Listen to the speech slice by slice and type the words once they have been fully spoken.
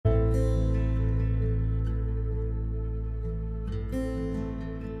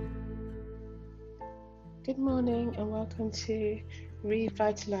Good morning and welcome to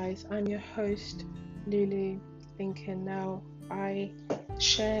Revitalize. I'm your host, Lulu Lincoln. Now, I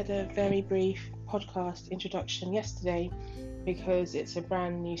shared a very brief podcast introduction yesterday because it's a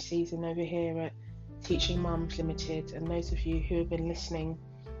brand new season over here at Teaching Mums Limited. And those of you who have been listening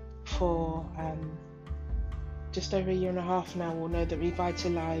for just over a year and a half now will know that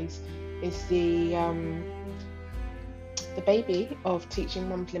Revitalize is the baby of Teaching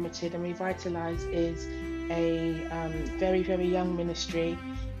Mums Limited, and Revitalize is a very, very young ministry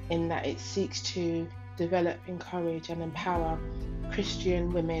in that it seeks to develop, encourage and empower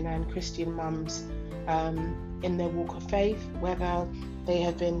Christian women and Christian mums in their walk of faith, whether they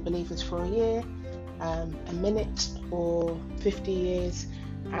have been believers for a year, a minute or 50 years.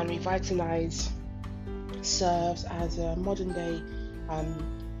 And Revitalize serves as a modern day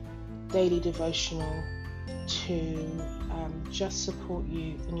daily devotional to just support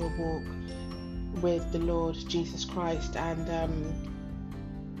you in your walk with the Lord Jesus Christ. And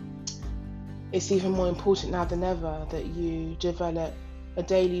it's even more important now than ever that you develop a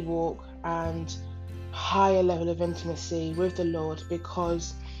daily walk and higher level of intimacy with the Lord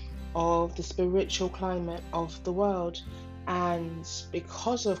because of the spiritual climate of the world, and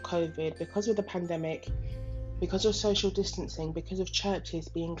because of COVID, because of the pandemic, because of social distancing, because of churches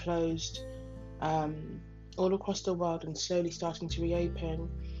being closed all across the world and slowly starting to reopen.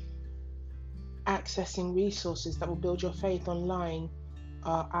 Accessing resources that will build your faith online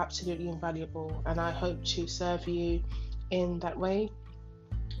are absolutely invaluable, and I hope to serve you in that way.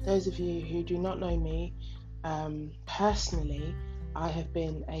 Those of you who do not know me personally, I have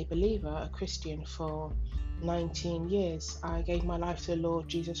been a believer, a Christian, for 19 years. I gave my life to the Lord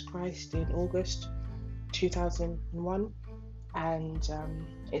Jesus Christ in August 2001, and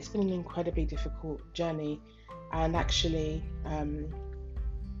it's been an incredibly difficult journey. And actually,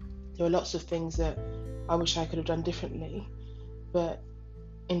 there are lots of things that I wish I could have done differently, but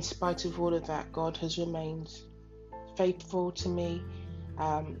in spite of all of that, God has remained faithful to me.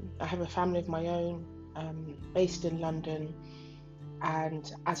 I have a family of my own based in London,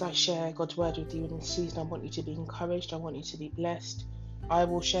 and as I share God's word with you in this season, I want you to be encouraged, I want you to be blessed. I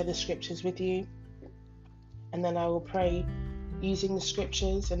will share the scriptures with you, and then I will pray using the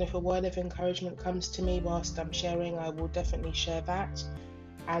scriptures, and if a word of encouragement comes to me whilst I'm sharing, I will definitely share that,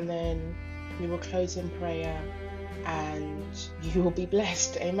 and then we will close in prayer and you will be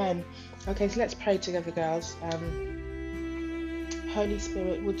blessed. Amen. Okay, so let's pray together, girls. Holy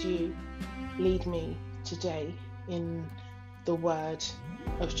Spirit, would you lead me today in the word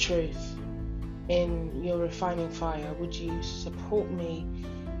of truth, in your refining fire? Would you support me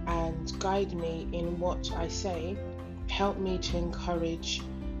and guide me in what I say? Help me to encourage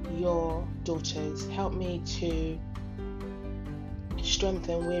your daughters. Help me to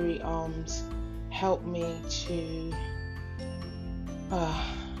strengthen weary arms. Help me to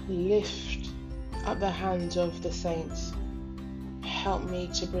lift up the hands of the saints. Help me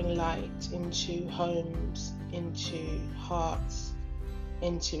to bring light into homes, into hearts,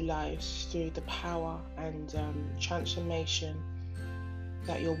 into lives through the power and transformation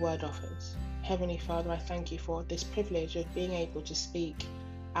that your word offers. Heavenly Father, I thank you for this privilege of being able to speak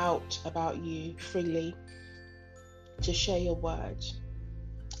out about you freely, to share your word.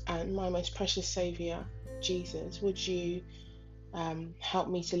 And my most precious Saviour, Jesus, would you help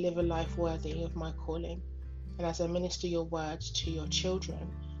me to live a life worthy of my calling? And as I minister your words to your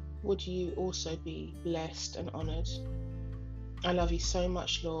children, would you also be blessed and honoured? I love you so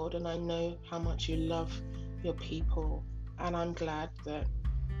much, Lord, and I know how much you love your people, and I'm glad that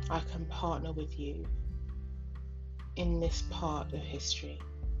I can partner with you in this part of history.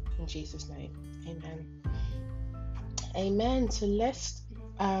 In Jesus' name, amen. Amen. So let's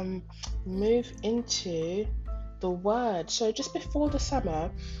move into the word. So just before the summer,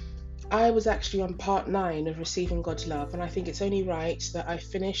 I was actually on part 9 of Receiving God's Love, and I think it's only right that I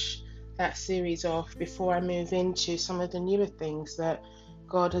finish that series off before I move into some of the newer things that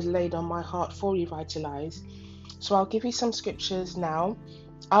God has laid on my heart for Revitalize. So I'll give you some scriptures now.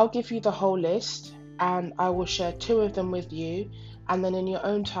 I'll give you the whole list, and I will share 2 of them with you, and then in your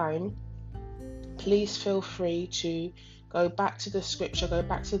own time, please feel free to go back to the scripture, go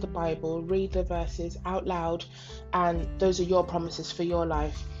back to the Bible, read the verses out loud, and those are your promises for your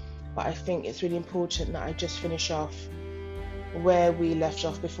life. But I think it's really important that I just finish off where we left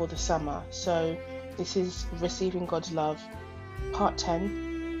off before the summer. So this is Receiving God's Love, part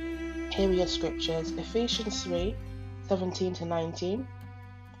 10. Here are your scriptures: Ephesians 3, 17 to 19,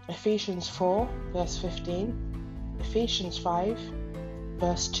 Ephesians 4, verse 15, Ephesians 5,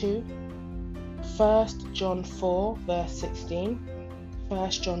 verse 2, 1 John 4, verse 16,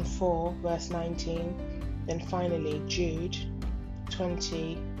 1 John 4, verse 19, then finally Jude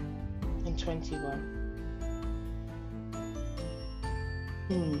 20 and 21.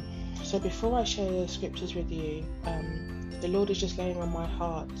 So before I share the scriptures with you, the Lord is just laying on my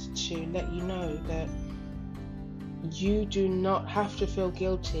heart to let you know that you do not have to feel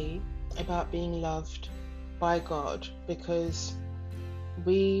guilty about being loved by God, because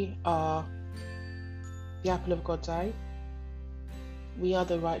we are the apple of God's eye. We are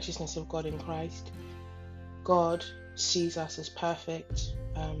the righteousness of God in Christ. God sees us as perfect.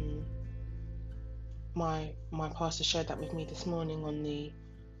 My pastor shared that with me this morning on the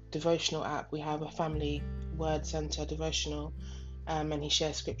devotional app. We have a family word center devotional, and he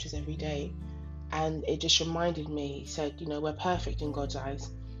shares scriptures every day, and it just reminded me. He said, we're perfect in God's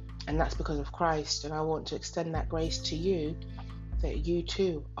eyes, and that's because of Christ. And I want to extend that grace to you, that you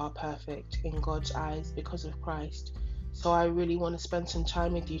too are perfect in God's eyes because of Christ. So I really want to spend some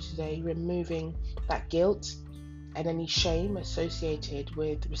time with you today, removing that guilt and any shame associated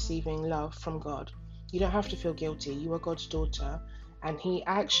with receiving love from God. You don't have to feel guilty. You are God's daughter, and he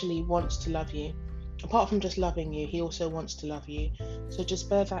actually wants to love you. Apart from just loving you, he also wants to love you. So just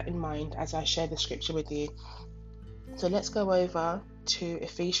bear that in mind as I share the scripture with you. So let's go over to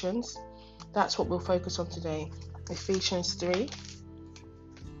Ephesians. That's what we'll focus on today. Ephesians 3,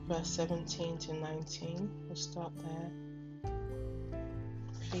 verse 17 to 19. We'll start there.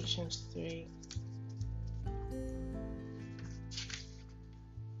 Ephesians 3.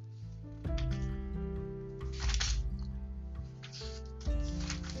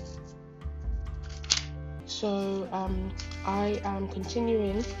 So I am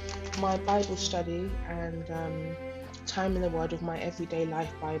continuing my Bible study and time in the Word of my Everyday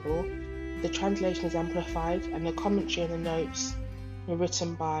Life Bible. The translation is amplified, and the commentary and the notes were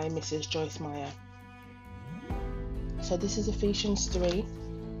written by Mrs. Joyce Meyer. So this is Ephesians 3,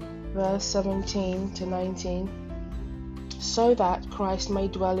 verse 17 to 19. So that Christ may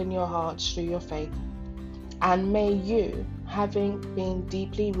dwell in your hearts through your faith, and may you, having been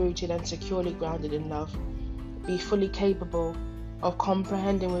deeply rooted and securely grounded in love, be fully capable of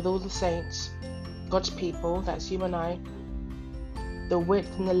comprehending with all the saints, God's people, that's you and I, the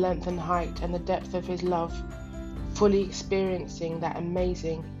width and the length and height and the depth of his love, fully experiencing that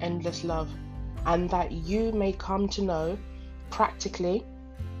amazing, endless love, and that you may come to know practically,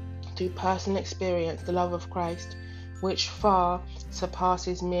 through personal experience, the love of Christ, which far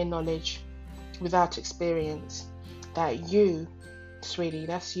surpasses mere knowledge without experience, that you, sweetie,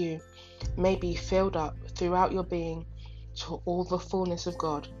 that's you, may be filled up throughout your being to all the fullness of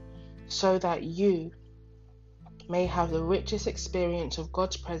God, so that you may have the richest experience of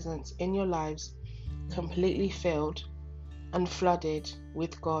God's presence in your lives, completely filled and flooded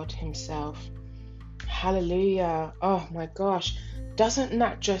with God himself. Hallelujah. Oh my gosh. Doesn't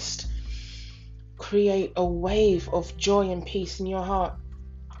that just create a wave of joy and peace in your heart,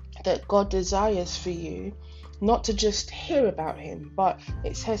 that God desires for you not to just hear about him, but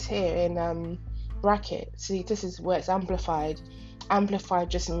it says here in bracket, see, this is where it's amplified. Amplified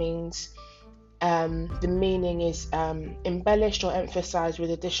just means the meaning is embellished or emphasized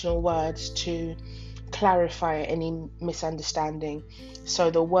with additional words to clarify any misunderstanding. So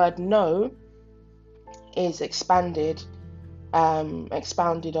the word know is expounded on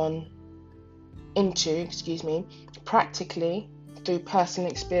into, practically through personal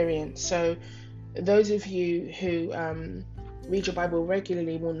experience. So those of you who read your Bible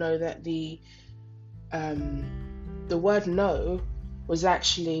regularly will know that the word know was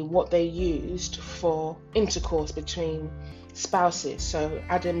actually what they used for intercourse between spouses. So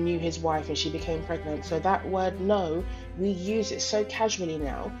Adam knew his wife and she became pregnant. So that word know, we use it so casually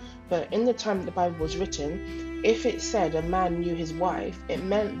now, but in the time that the Bible was written, if it said a man knew his wife, it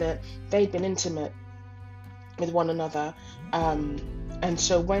meant that they'd been intimate with one another. And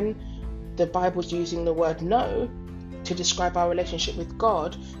so when the Bible's using the word know to describe our relationship with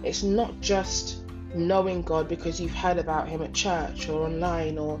God, it's not just knowing God because you've heard about him at church or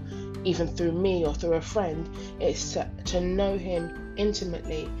online or even through me or through a friend. It's to know him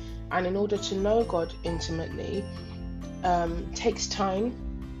intimately. And in order to know God intimately, takes time.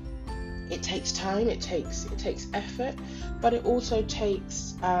 It takes time, it takes effort, but it also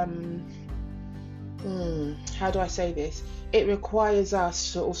takes how do I say this? It requires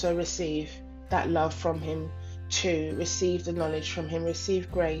us to also receive that love from him, to receive the knowledge from him,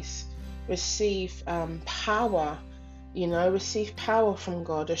 receive grace, receive power, receive power from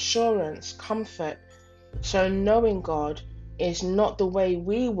God, assurance, comfort. So knowing God is not the way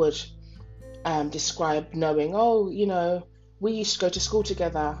we would describe knowing. We used to go to school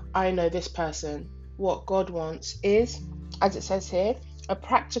together, I know this person. What God wants is, as it says here, a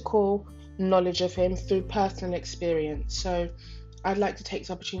practical knowledge of him through personal experience. So I'd like to take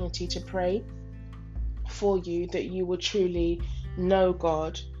this opportunity to pray for you that you will truly know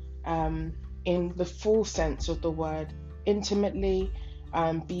God in the full sense of the word, intimately,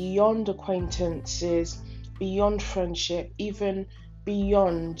 beyond acquaintances, beyond friendship, even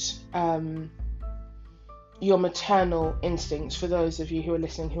beyond your maternal instincts, for those of you who are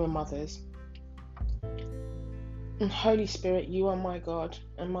listening who are mothers. And Holy Spirit, you are my God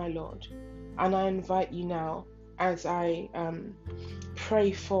and my Lord, and I invite you now, as I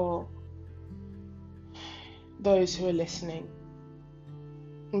pray for those who are listening,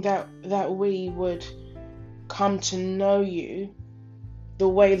 that we would come to know you the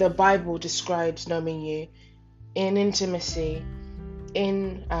way the Bible describes knowing you, in intimacy,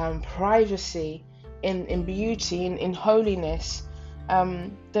 in privacy, in beauty, in holiness,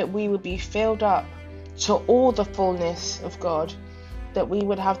 that we would be filled up to all the fullness of God, that we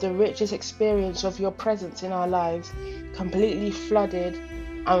would have the richest experience of your presence in our lives, completely flooded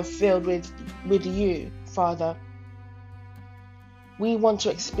and filled with you, Father. We want to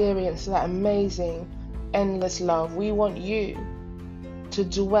experience that amazing, endless love. We want you to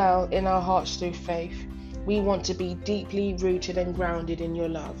dwell in our hearts through faith. We want to be deeply rooted and grounded in your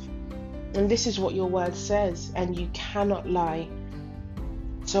love. And this is what your word says, and you cannot lie.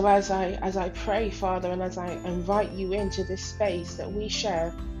 So as I pray, Father, and as I invite you into this space that we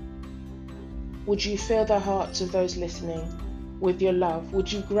share, would you fill the hearts of those listening with your love?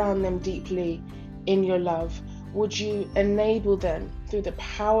 Would you ground them deeply in your love? Would you enable them through the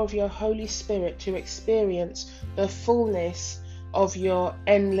power of your Holy Spirit to experience the fullness of your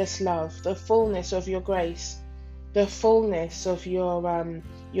endless love, the fullness of your grace, the fullness of your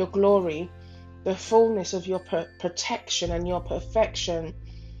glory, the fullness of your protection and your perfection,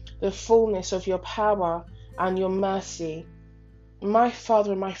 the fullness of your power and your mercy. My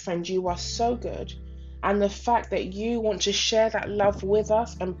Father and my friend, you are so good. And the fact that you want to share that love with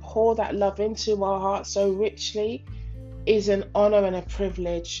us and pour that love into our hearts so richly is an honor and a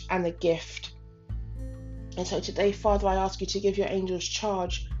privilege and a gift. And so today, Father, I ask you to give your angels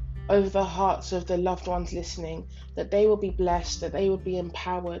charge over the hearts of the loved ones listening, that they will be blessed, that they will be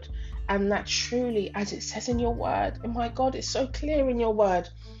empowered, and that truly, as it says in your word, and my God, it's so clear in your word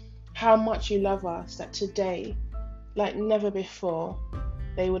how much you love us, that today, like never before,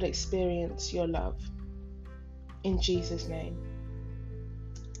 they would experience your love. In Jesus' name,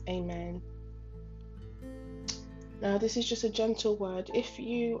 amen. Now, this is just a gentle word. If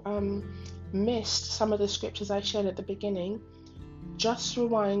you missed some of the scriptures I shared at the beginning, just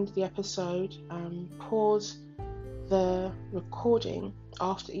rewind the episode, pause the recording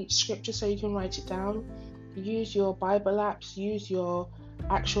after each scripture so you can write it down. Use your Bible apps, use your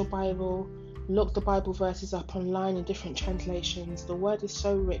actual Bible, look the Bible verses up online in different translations. The word is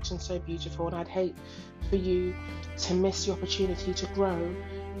so rich and so beautiful, and I'd hate for you to miss the opportunity to grow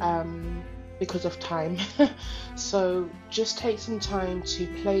because of time. So just take some time to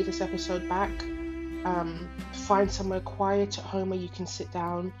play this episode back. Find somewhere quiet at home where you can sit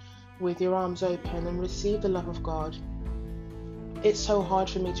down with your arms open and receive the love of God. It's so hard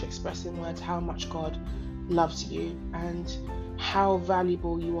for me to express in words how much God loves you and how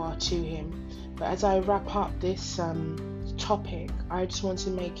valuable you are to him. But as I wrap up this topic, I just want to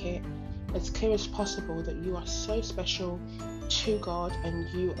make it as clear as possible that you are so special to God, and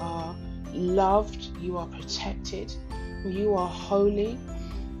you are loved, you are protected, you are holy,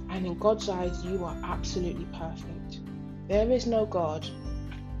 and in God's eyes you are absolutely perfect. There is no God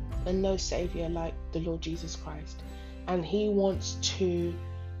and no Saviour like the Lord Jesus Christ, and he wants to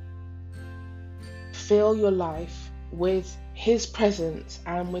fill your life with his presence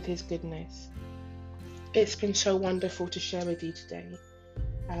and with his goodness. It's been so wonderful to share with you today.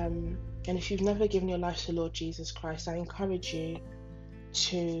 And if you've never given your life to the Lord Jesus Christ, I encourage you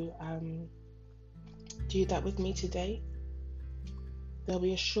to do that with me today. There'll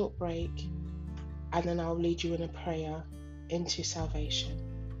be a short break, and then I'll lead you in a prayer into salvation.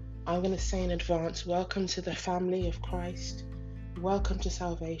 I'm going to say in advance, welcome to the family of Christ. Welcome to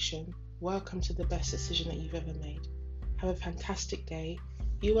salvation. Welcome to the best decision that you've ever made. Have a fantastic day.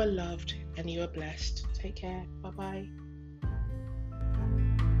 You are loved and you are blessed. Take care. Bye-bye.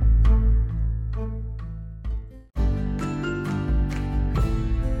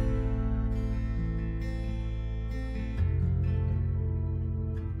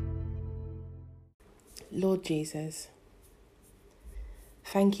 Lord Jesus,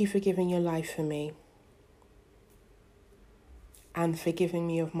 thank you for giving your life for me and forgiving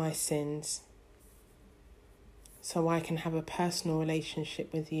me of my sins so I can have a personal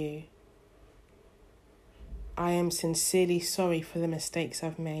relationship with you. I am sincerely sorry for the mistakes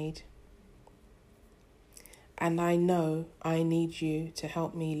I've made. and I know I need you to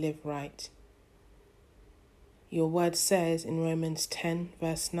help me live right. Your word says in Romans 10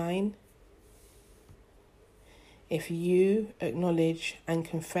 verse 9, if you acknowledge and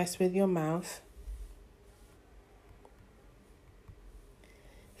confess with your mouth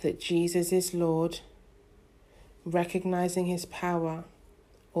that Jesus is Lord, recognizing his power,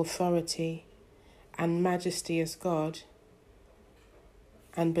 authority, and majesty as God,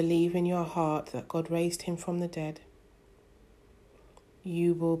 and believe in your heart that God raised him from the dead,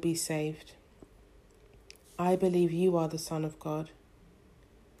 you will be saved. I believe you are the Son of God,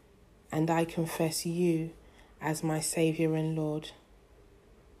 and I confess you as my Saviour and Lord.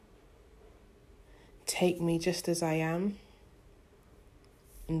 Take me just as I am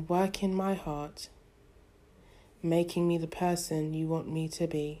and work in my heart, making me the person you want me to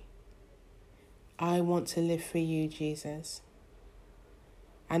be. I want to live for you, Jesus.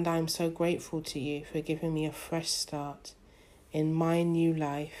 And I'm so grateful to you for giving me a fresh start in my new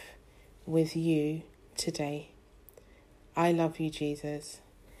life with you today. I love you, Jesus.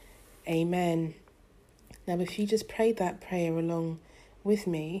 Amen. Now, if you just prayed that prayer along with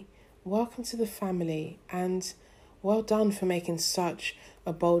me, welcome to the family and well done for making such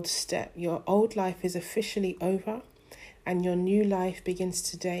a bold step. Your old life is officially over and your new life begins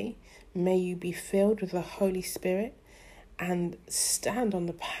today. May you be filled with the Holy Spirit and stand on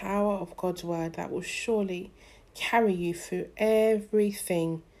the power of God's word that will surely carry you through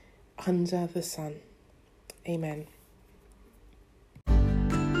everything under the sun. Amen.